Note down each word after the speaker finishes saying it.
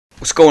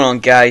What's going on,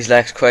 guys?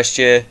 ElecsQuest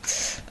here,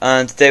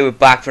 and today we're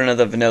back for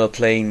another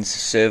VanillaPlains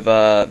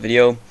server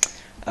video.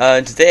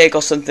 Today I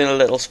got something a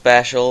little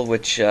special,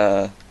 which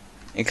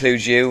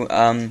includes you.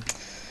 I'm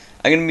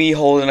going to be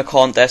holding a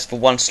contest for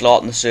one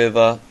slot in the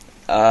server,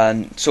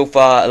 and so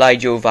far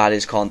Elijah have had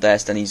his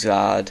contest, and he's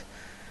had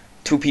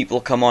 2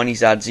 people come on.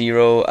 He's had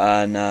Zero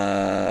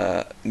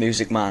and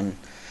Music Man.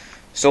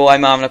 So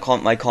I'm having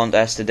my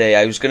contest today.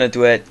 I was going to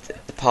do it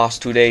the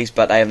past 2 days,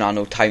 but I have not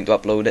no time to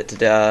upload it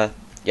today.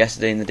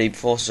 Yesterday and the day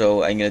before,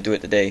 so I'm going to do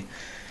it today.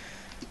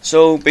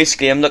 So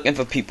basically I'm looking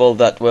for people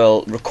that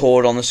will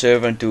record on the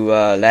server and do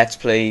Let's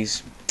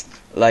Plays.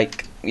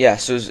 Like, yeah,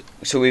 so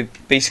we're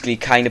basically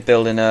kind of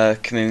building a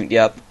community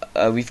up.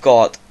 We've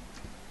got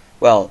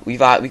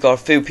a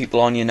few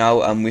people on here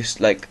now, and we're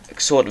like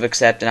sort of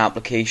accepting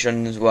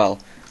applications as well.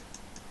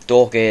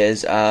 Dork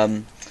is, but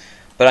I'm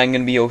going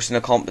to be hosting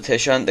a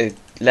competition to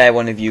let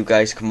one of you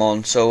guys come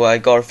on. So I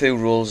got a few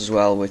rules as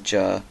well, which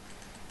you're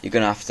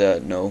going to have to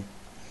know.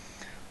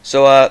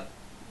 So the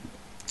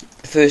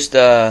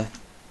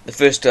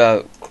first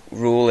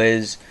rule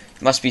is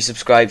you must be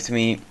subscribed to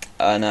me,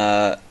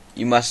 and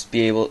you must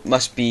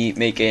be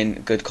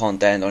making good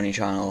content on your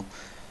channel.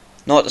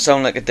 Not to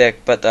sound like a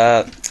dick, but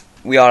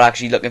we are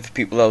actually looking for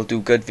people that will do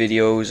good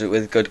videos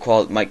with good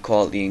mic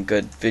quality and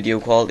good video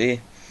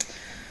quality.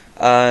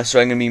 So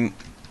I'm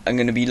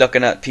gonna be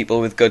looking at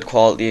people with good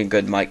quality and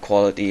good mic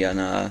quality,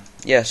 and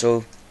yeah.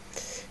 So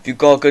if you've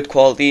got good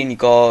quality and you've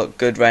got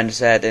good render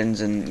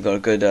settings and you've got a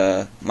good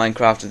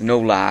Minecraft with no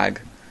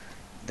lag,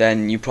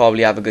 then you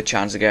probably have a good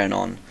chance of getting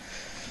on.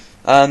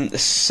 The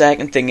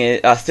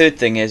third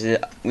thing is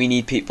we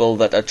need people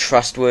that are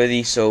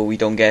trustworthy, so we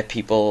don't get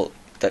people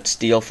that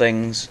steal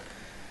things.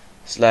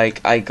 It's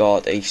like I'm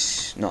not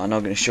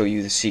going to show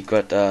you the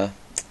secret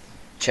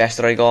chest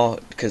that I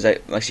got, because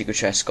my secret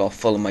chest got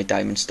full of my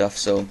diamond stuff,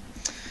 so I'm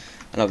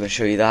not going to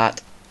show you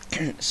that.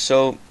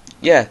 So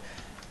yeah.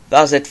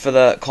 That's it for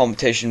the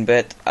competition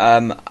bit.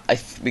 We're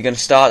going to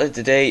start it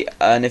today,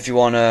 and if you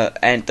want to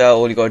enter,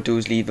 all you got to do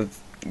is leave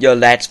your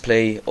Let's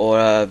Play or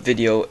a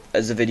video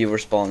as a video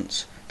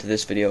response to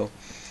this video.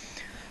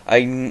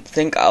 I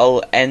think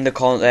I'll end the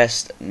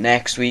contest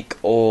next week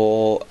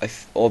or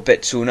a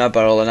bit sooner,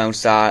 but I'll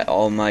announce that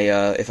on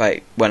my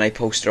when I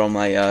post it on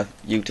my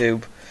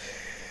YouTube.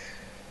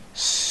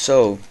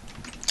 So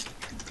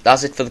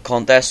that's it for the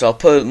contest. So I'll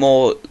put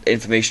more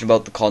information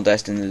about the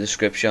contest in the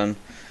description.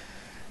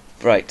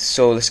 Right,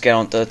 so let's get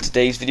on to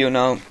today's video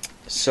now.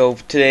 So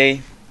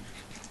today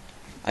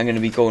I'm going to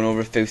be going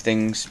over a few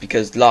things,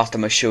 because last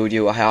time I showed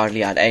you I hardly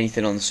had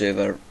anything on the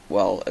server,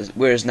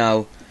 whereas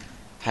now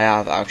I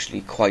have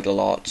actually quite a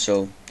lot.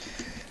 So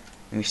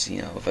let me see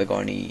now if I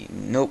got any.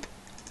 Nope.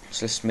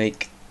 So let's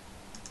make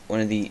one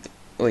of the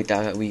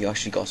we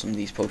actually got some of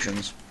these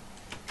potions.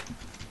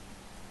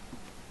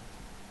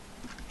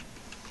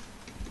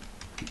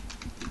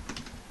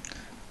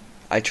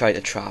 I tried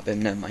to trap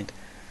him, never mind.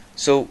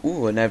 So,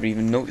 I never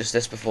even noticed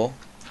this before.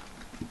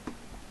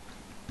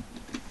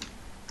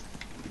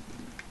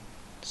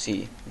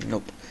 See,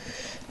 nope.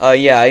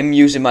 Yeah, I'm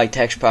using my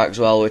texture pack as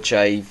well, which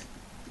I've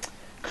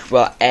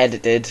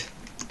edited.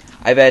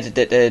 I've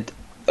edited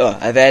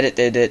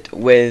it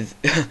with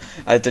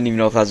I don't even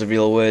know if that's a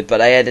real word,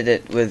 but I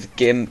edited it with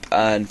GIMP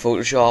and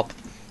Photoshop.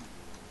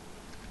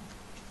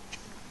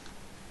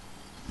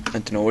 I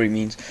don't know what he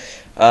means.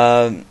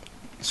 So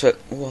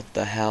what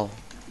the hell?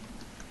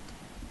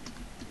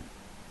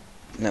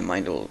 Never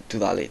mind, we'll do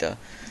that later.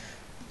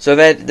 So I've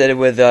edited it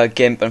with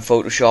GIMP and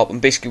Photoshop,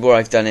 and basically what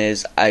I've done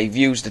is I've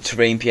used the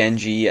terrain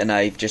PNG and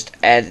I've just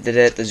edited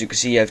it. As you can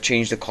see, I've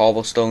changed the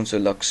cobblestone so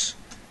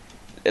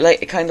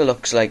it kind of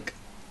looks like,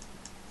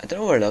 I don't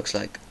know what it looks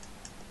like.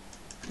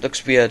 It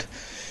looks weird.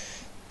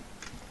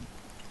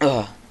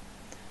 And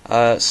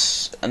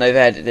I've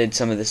edited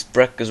some of this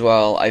brick as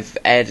well. I've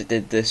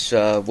edited this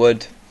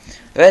wood.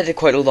 I've edited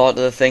quite a lot of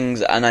the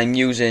things, and I'm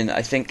using,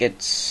 I think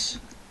it's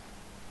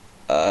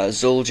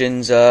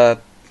Zul'jin's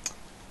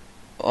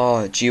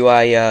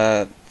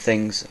GUI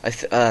things,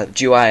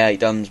 GUI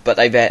items, but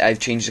I've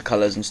changed the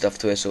colours and stuff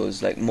to it, so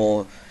it's like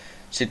more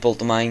suitable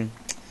to mine.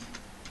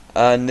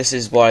 And this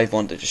is what I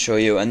wanted to show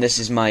you, and this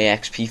is my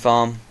XP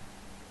farm.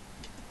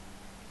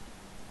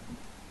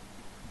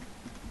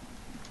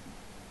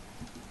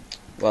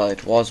 Well,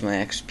 it was my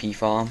XP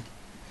farm.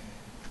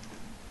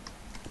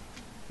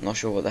 Not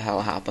sure what the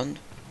hell happened.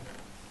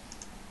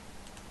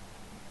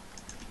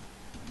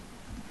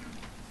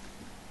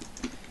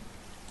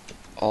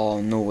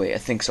 Oh, no way, I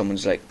think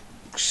someone's like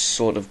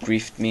sort of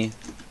griefed me.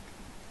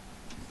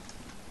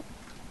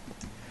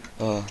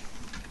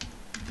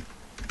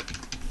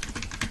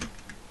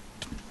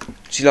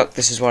 See, look,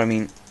 this is what I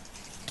mean.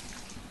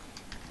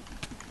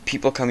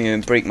 People come here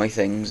and break my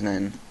things, and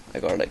then I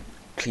gotta like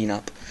clean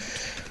up.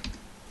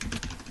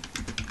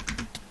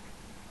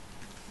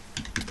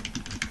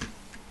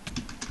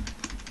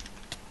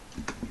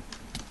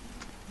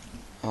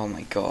 Oh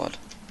my god.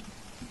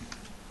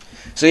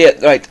 So yeah,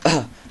 right.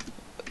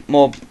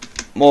 More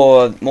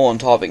on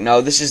topic now.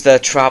 This is the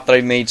trap that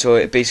I made, so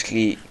it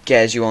basically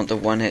gets you onto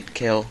one-hit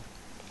kill.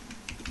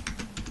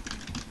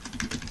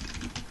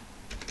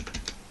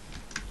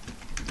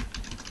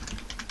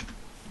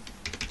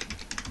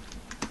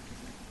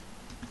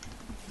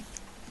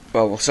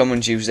 well,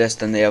 someone's used this,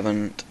 then they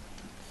haven't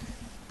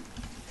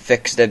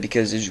fixed it,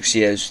 because as you can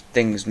see there's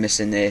things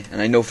missing there,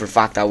 and I know for a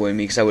fact that weren't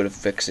me, because I would have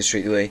fixed it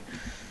straight away.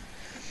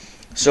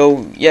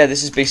 So yeah,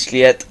 this is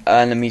basically it,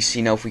 and let me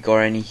see now if we got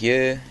any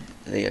here.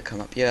 They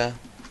come up here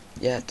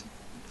yet.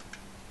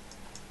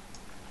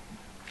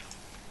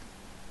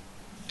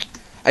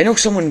 I know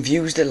someone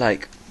views it,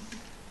 like,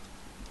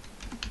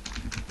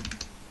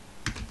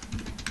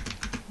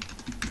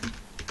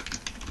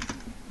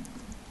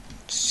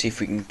 see if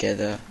we can get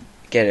it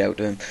out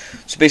to him.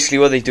 So basically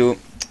what they do,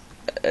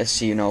 let's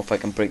see now if I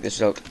can break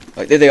this out.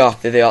 Right, there they are,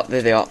 there they are,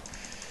 there they are.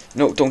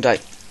 No, don't die.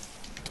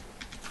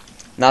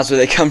 And that's where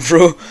they come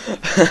through.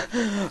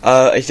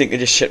 I think I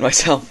just shit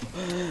myself.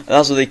 And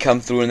that's where they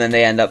come through, and then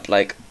they end up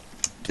like,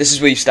 this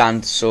is where you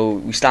stand. So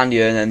we stand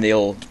here, and then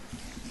they'll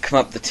come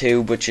up the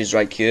tube, which is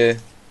right here,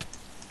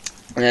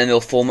 and then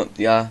they'll form up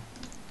the. Let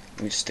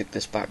me just stick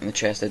this back in the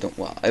chest. I don't.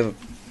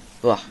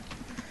 Well,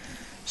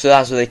 so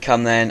that's where they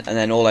come then, and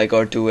then all I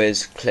gotta do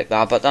is click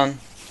that button,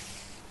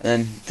 and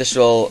then this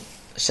will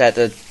set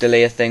a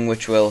delay thing,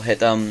 which will hit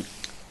them.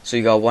 So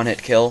you got a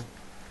one-hit kill.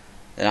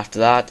 Then after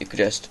that, you could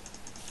just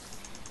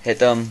hit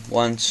them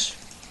once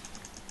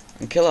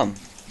and kill them,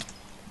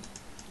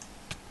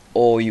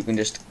 or you can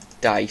just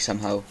die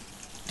somehow.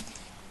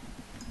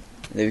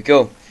 There we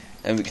go.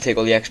 Then we can take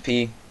all the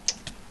XP,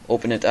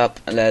 open it up,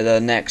 and let the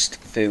next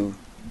few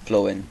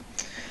flow in.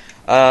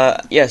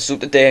 Yeah, so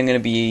today I'm going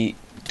to be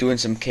doing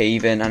some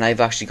caving, and I've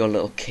actually got a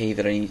little cave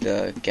that I need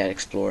to get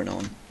exploring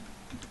on.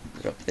 Is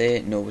it up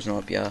there? No, it's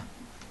not up here.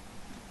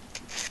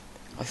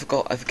 I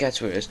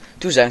forget where it is.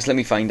 2 seconds, let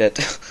me find it.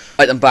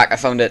 Right, I'm back, I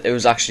found it. It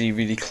was actually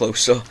really close,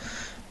 so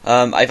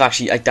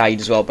I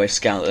died as well by a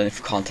skeleton, if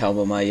you can't tell,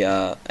 but my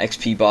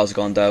XP bar's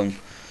gone down.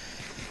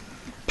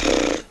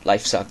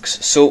 Life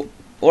sucks. So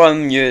what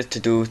I'm here to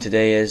do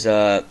today is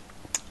I'm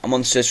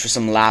on the search for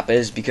some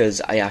lapis, because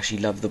I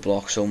actually love the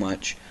block so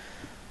much,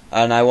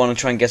 and I want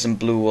to try and get some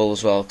blue wool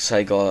as well, because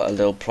I got a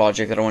little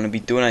project that I want to be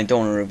doing. I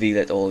don't want to reveal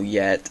it all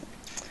yet,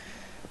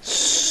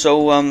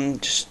 so I'm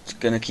just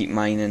gonna keep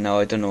mining now.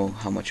 I don't know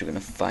how much we're gonna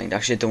find.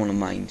 Actually, I don't want to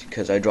mine,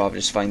 because I'd rather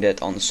just find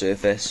it on the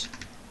surface.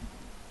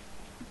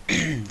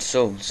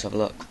 So let's have a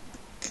look.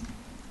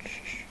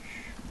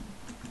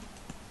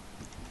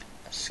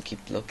 Let's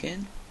keep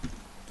looking.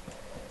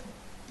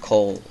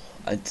 Coal.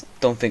 I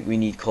don't think we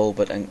need coal,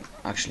 but I do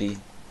actually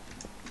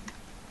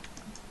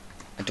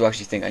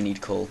think I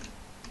need coal.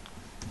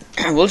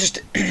 We'll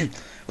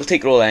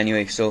take it all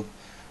anyway. So,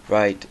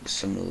 right,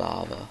 some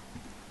lava.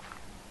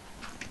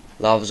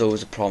 Lava's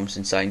always a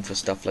promising sign for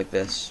stuff like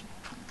this.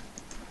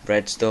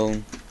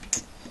 Redstone.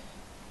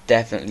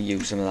 Definitely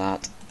use some of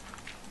that.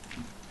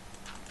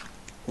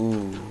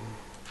 Ooh.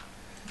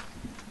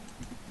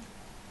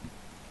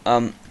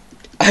 I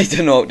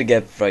don't know how to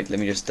get right. Let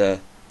me just there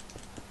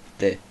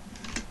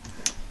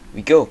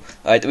we go.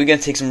 Alright, we're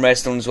gonna take some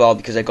redstone as well,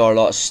 because I got a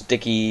lot of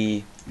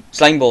sticky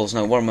slime balls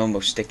now. What am I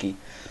about sticky?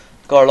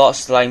 Got a lot of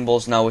slime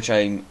balls now, which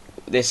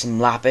there's some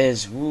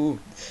lapis. Woo.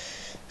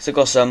 So I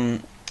got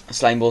some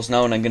slime balls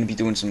now, and I'm gonna be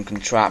doing some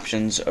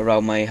contraptions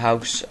around my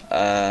house.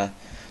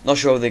 Not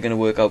sure how they're gonna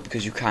work out,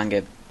 because you can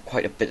get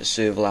quite a bit of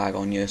server lag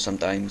on you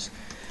sometimes.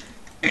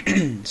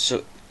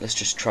 So let's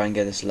just try and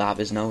get this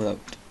lapis now without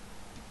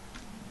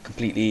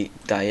completely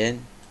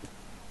dying.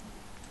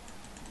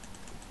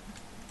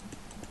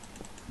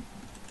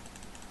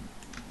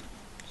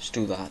 Just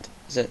do that.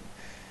 Is it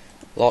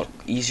a lot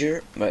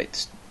easier?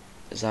 Right,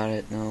 is that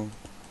it now?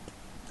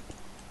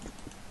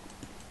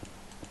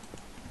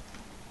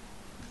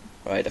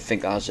 Right, I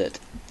think that's it.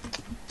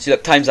 See,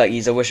 look, times like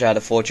these, I wish I had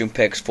a fortune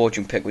pick.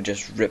 Fortune pick would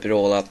just rip it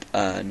all up,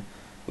 and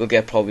we'll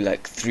get probably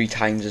like 3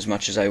 times as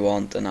much as I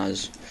want, and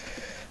as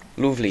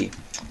lovely.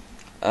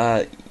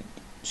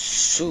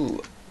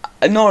 So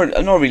I'm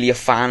not really a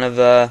fan of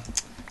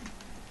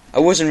I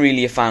wasn't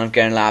really a fan of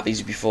getting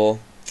lapis before,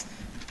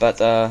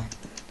 but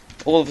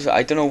all of a sudden,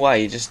 I don't know why,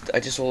 I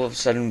just all of a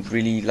sudden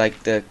really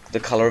like the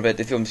colour of it.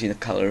 If you haven't seen the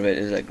colour of it,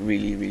 it's like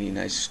really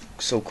nice,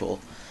 so cool.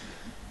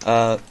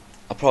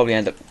 I'll probably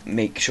end up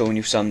showing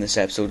you some this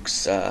episode,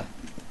 cause,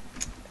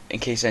 in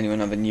case anyone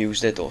haven't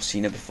used it or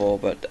seen it before,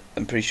 but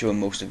I'm pretty sure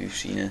most of you've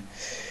seen it.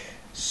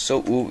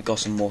 So, ooh, we got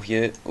some more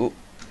here. Ooh,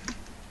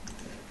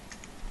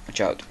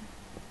 watch out!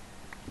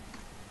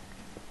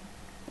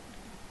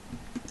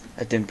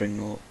 I didn't bring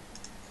more.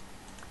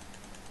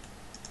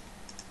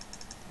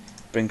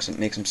 Make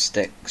some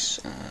sticks.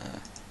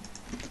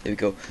 There we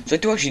go. So I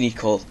do actually need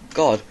coal.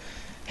 God,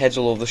 heads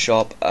all over the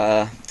shop.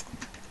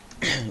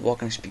 What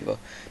can I speak about?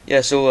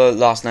 Yeah. So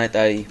last night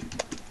I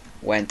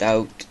went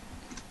out.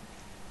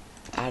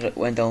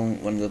 Went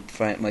down one of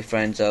my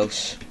friend's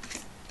house.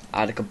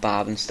 Had a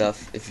kebab and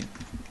stuff.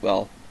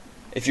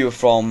 If you're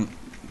from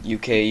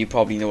UK, you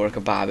probably know what a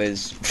kebab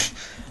is,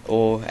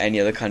 or any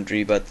other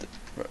country. But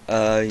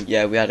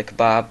yeah, we had a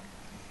kebab,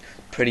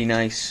 pretty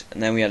nice,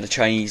 and then we had a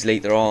Chinese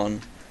later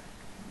on.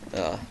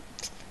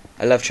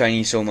 I love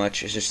Chinese so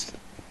much. It's just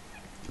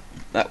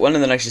one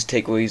of the nicest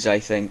takeaways, I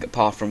think,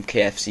 apart from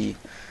KFC.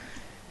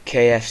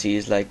 KFC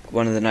is like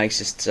one of the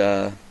nicest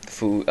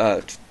food,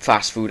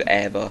 fast food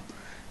ever.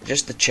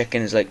 Just the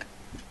chicken is like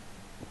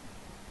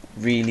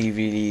really,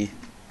 really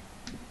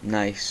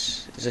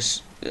nice. It's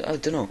just, I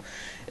don't know.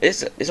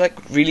 It's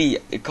like really,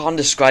 it can't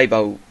describe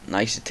how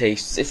nice it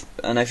tastes.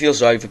 And I feel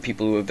sorry for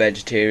people who are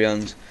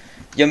vegetarians.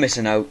 You're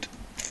missing out.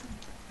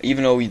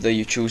 Even though either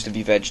you choose to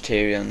be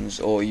vegetarians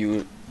or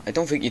I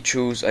don't think you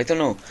choose. I don't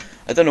know.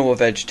 I don't know what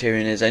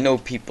vegetarian is. I know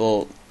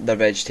people that are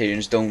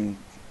vegetarians don't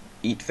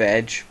eat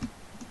veg.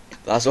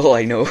 That's all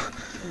I know.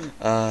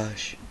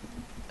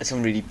 It's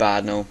sounds really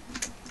bad now.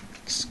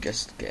 Let's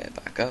just get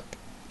back up.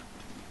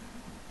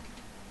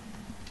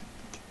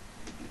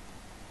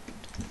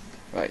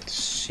 Right,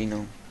 see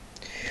now.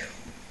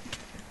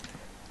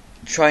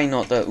 Try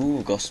not to.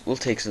 Ooh, gosh, we'll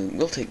take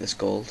this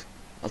gold.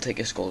 I'll take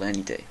this gold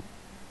any day.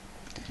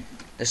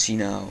 Let's see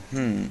now.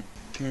 Let's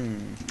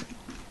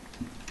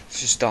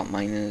just start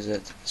mining, is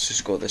it? Let's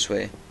just go this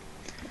way.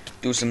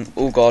 Do some.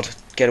 Oh God,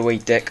 get away,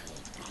 dick.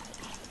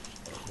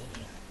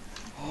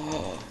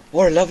 Oh,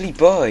 what a lovely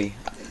boy.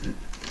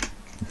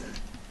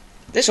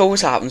 This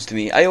always happens to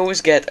me. I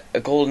always get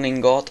a golden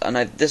ingot, and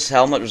this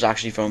helmet was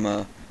actually from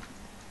a.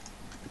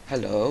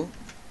 Hello.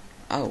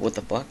 Oh, what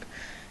the fuck?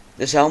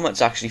 This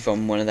helmet's actually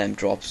from one of them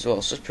drops as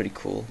well, so it's pretty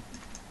cool.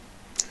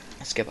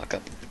 Let's get back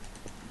up.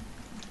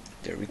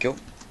 There we go.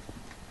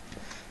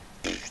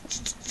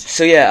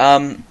 So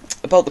yeah,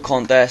 about the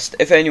contest,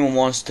 if anyone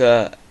wants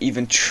to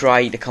even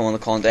try to come on the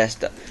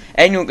contest,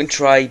 anyone can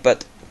try,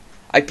 but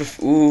I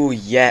prefer. Ooh,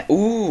 yeah,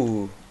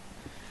 ooh.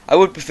 I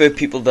would prefer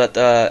people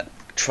that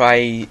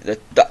try that.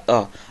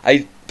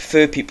 I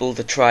prefer people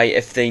to try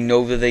if they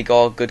know that they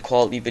got good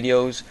quality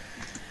videos.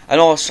 And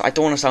also, I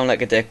don't want to sound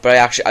like a dick,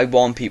 but I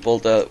want people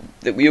that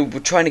we're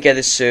trying to get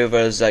this server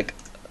as like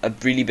a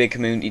really big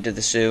community to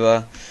the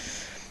server.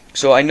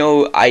 So I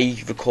know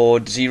I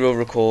record, Zero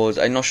records,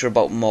 I'm not sure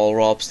about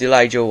Mallrops, the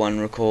Elijah one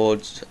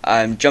records,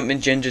 Jumping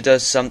Ginger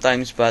does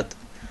sometimes, but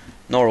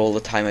not all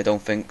the time, I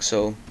don't think,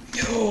 so.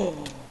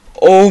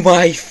 Oh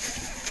my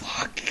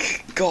fuck,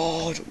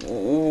 God,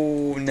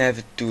 oh,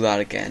 never do that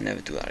again, never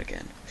do that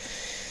again.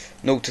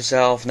 Note to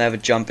self, never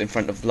jump in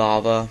front of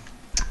lava,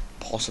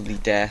 possibly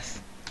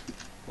death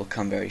will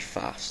come very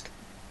fast.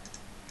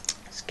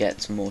 Let's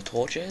get some more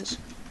torches.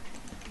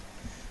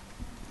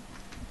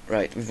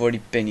 Right, we've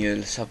already been here.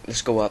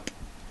 Let's go up.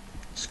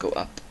 Let's go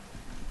up.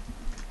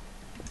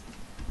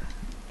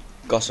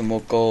 Got some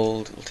more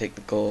gold. We'll take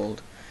the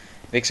gold.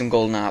 Make some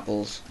golden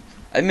apples.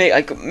 I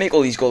make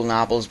all these golden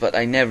apples, but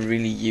I never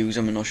really use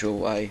them. I'm not sure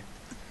why.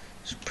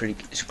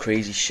 It's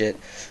crazy shit.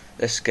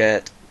 Let's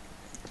get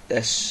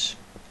this.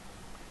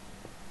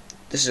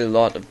 This is a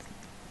lot of.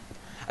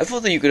 I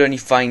thought that you could only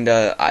find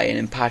iron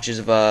in patches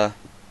of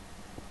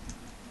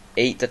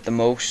 8 at the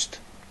most.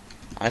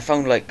 I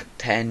found like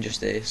 10 just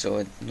there, so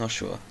I'm not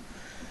sure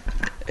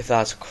if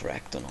that's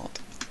correct or not.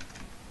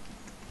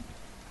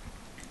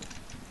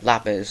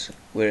 Lapis,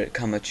 where it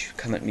come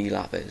at me,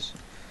 Lapis.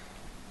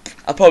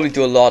 I'll probably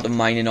do a lot of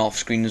mining off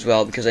screen as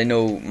well, because I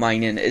know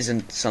mining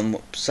isn't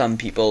some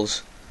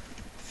people's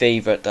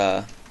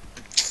favourite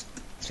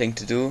thing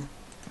to do.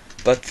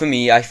 But for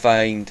me, I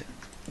find.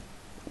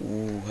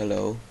 Ooh,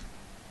 hello.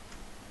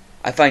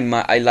 I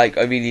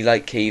really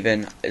like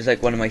caving. It's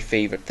like one of my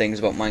favourite things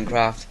about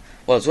Minecraft.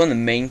 Well, it's one of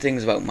the main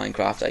things about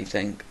Minecraft, I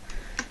think.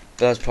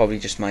 But that's probably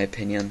just my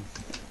opinion.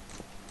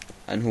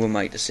 And who am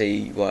I to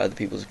say what other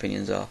people's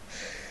opinions are?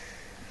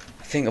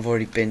 I think I've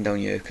already been down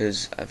here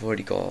because I've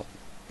already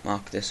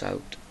marked this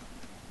out.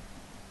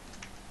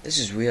 This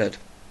is weird.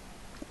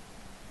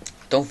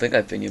 Don't think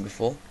I've been here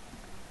before.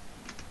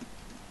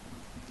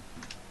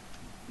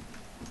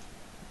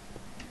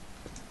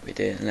 We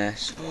did,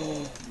 unless.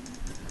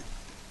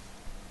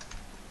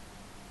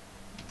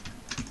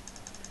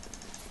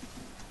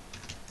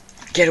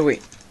 Get away!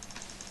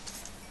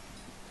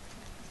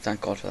 Thank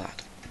God for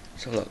that.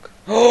 Let's have a look.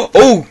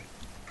 Oh!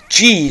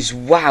 Jeez,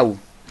 wow!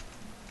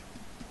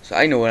 So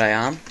I know where I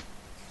am.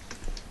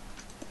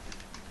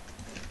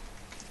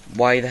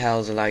 Why the hell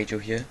is Elijah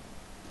here?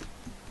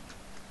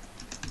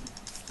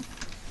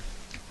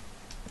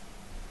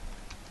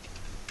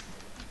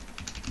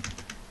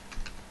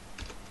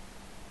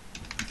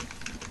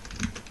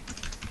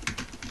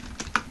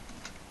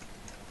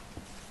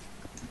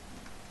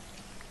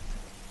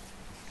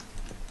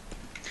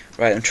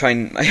 Right, I'm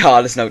trying my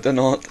hardest now to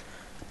not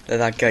let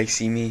that guy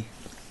see me.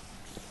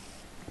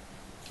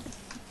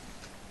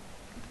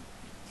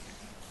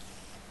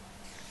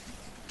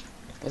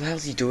 What the hell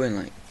is he doing,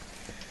 like?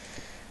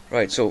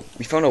 Right, so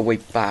we found our way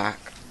back.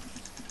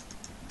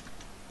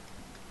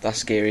 That's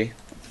scary.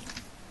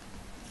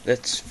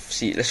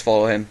 Let's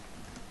follow him.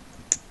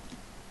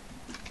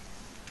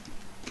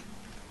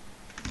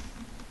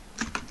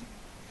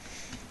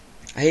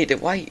 I hate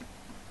it, why?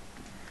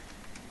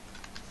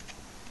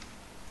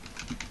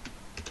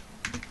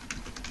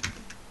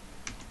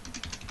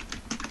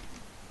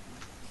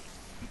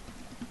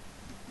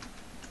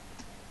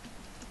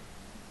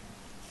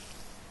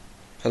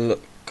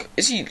 Look,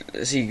 is he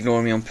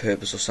ignoring me on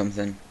purpose or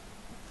something?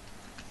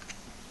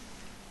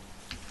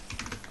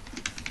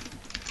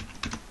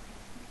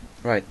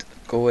 Right,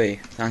 Go away.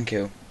 Thank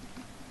you.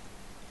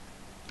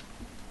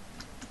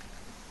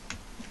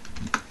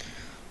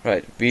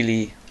 Right,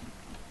 really.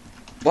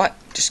 What?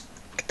 Just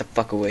get the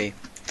fuck away.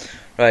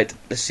 Right,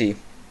 let's see.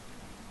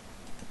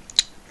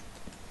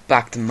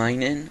 Back to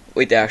mining.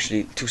 Wait,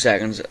 actually, 2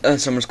 seconds.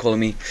 Someone's calling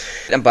me.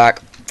 I'm back.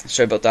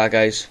 Sorry about that,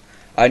 guys.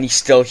 And he's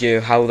still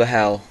here. How the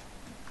hell?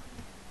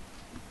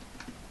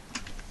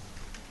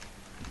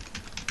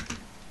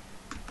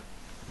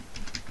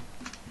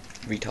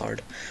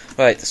 Retard.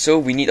 Right, so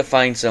we need to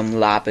find some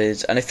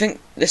lapis, and I think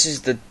this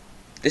is the.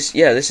 This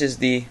is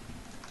the.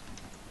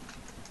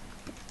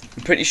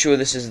 I'm pretty sure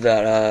this is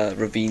that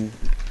ravine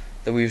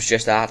that we was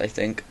just at. I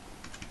think.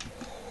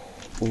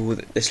 Ooh,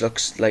 this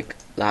looks like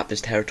lapis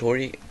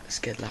territory. Let's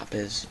get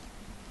lapis.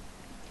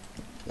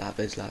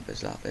 Lapis.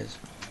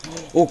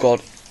 Oh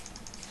god.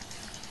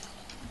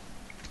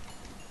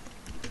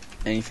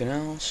 Anything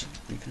else?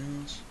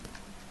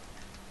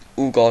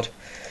 Oh god.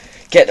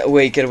 Get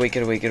away.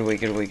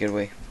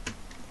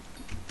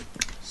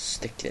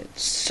 Stick it.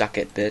 Suck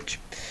it, bitch.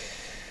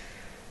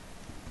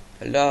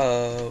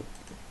 Hello.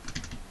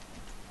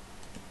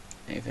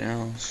 Anything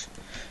else?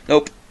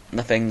 Nope.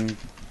 Nothing.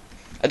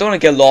 I don't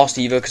want to get lost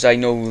either, because I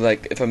know,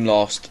 like, if I'm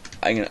lost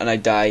and I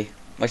die,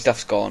 my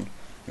stuff's gone,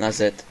 and that's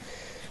it.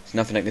 There's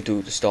nothing I can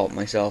do to stop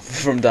myself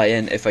from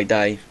dying if I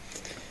die.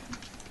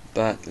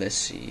 But let's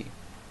see.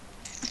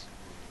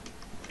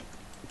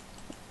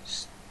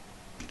 Just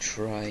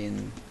try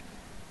and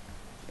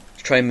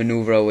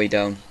maneuver our way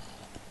down.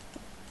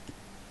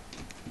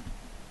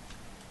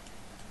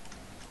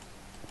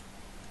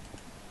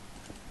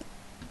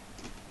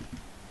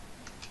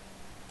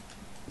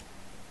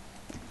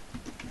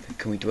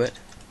 Can we do it?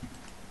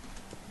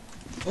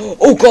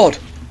 Oh god!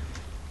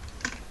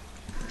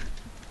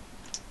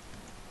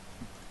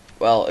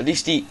 Well, at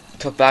least he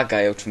took that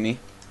guy out for me,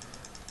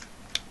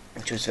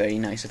 which was very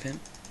nice of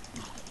him.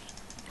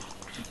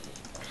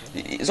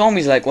 It's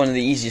always like one of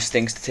the easiest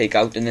things to take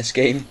out in this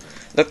game.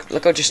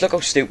 Look how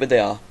stupid they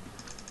are.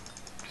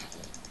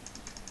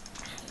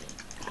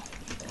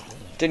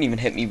 Didn't even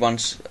hit me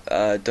once.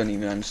 Don't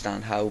even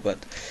understand how, but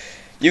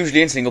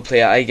usually in single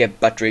player I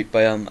get butt raped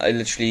by them. I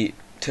literally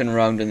turn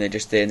around and they're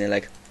just there and they're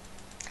like,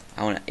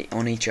 I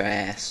wanna eat your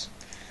ass.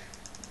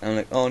 And I'm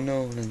like, oh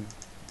no. And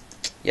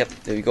yep,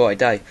 there we go. I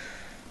die.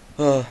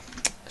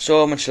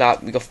 So much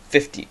lap. We got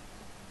 50.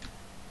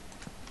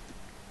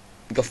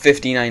 We got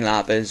 59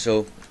 lapis.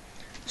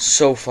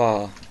 So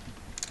far.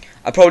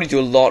 I probably do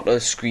a lot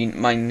of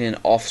mining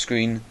off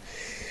screen.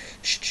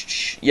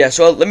 Yeah,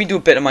 so let me do a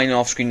bit of mining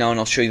off screen now, and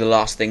I'll show you the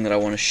last thing that I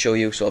want to show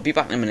you. So I'll be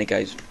back in a minute,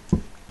 guys.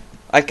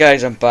 Alright,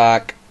 guys, I'm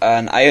back,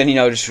 and I only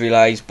now just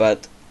realised,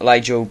 but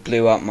Elijah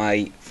blew up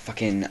my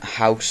fucking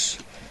house.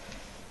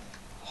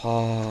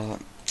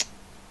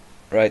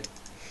 Right.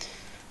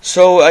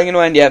 So I'm gonna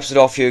end the episode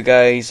off here,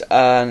 guys.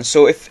 And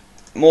so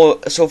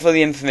for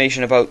the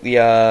information about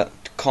the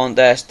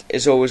contest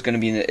is always going to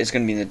be in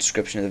the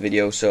description of the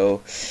video.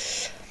 So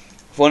if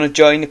you want to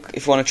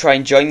try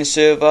and join the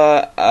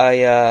server,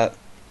 I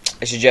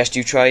suggest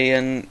you try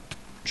and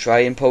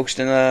post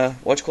in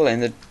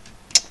the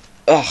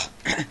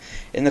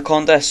in the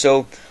contest.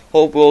 So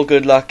hope all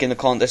good luck in the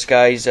contest,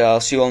 guys. I'll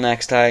see you all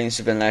next time. This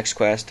has been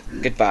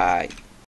ElecsQuest. Goodbye.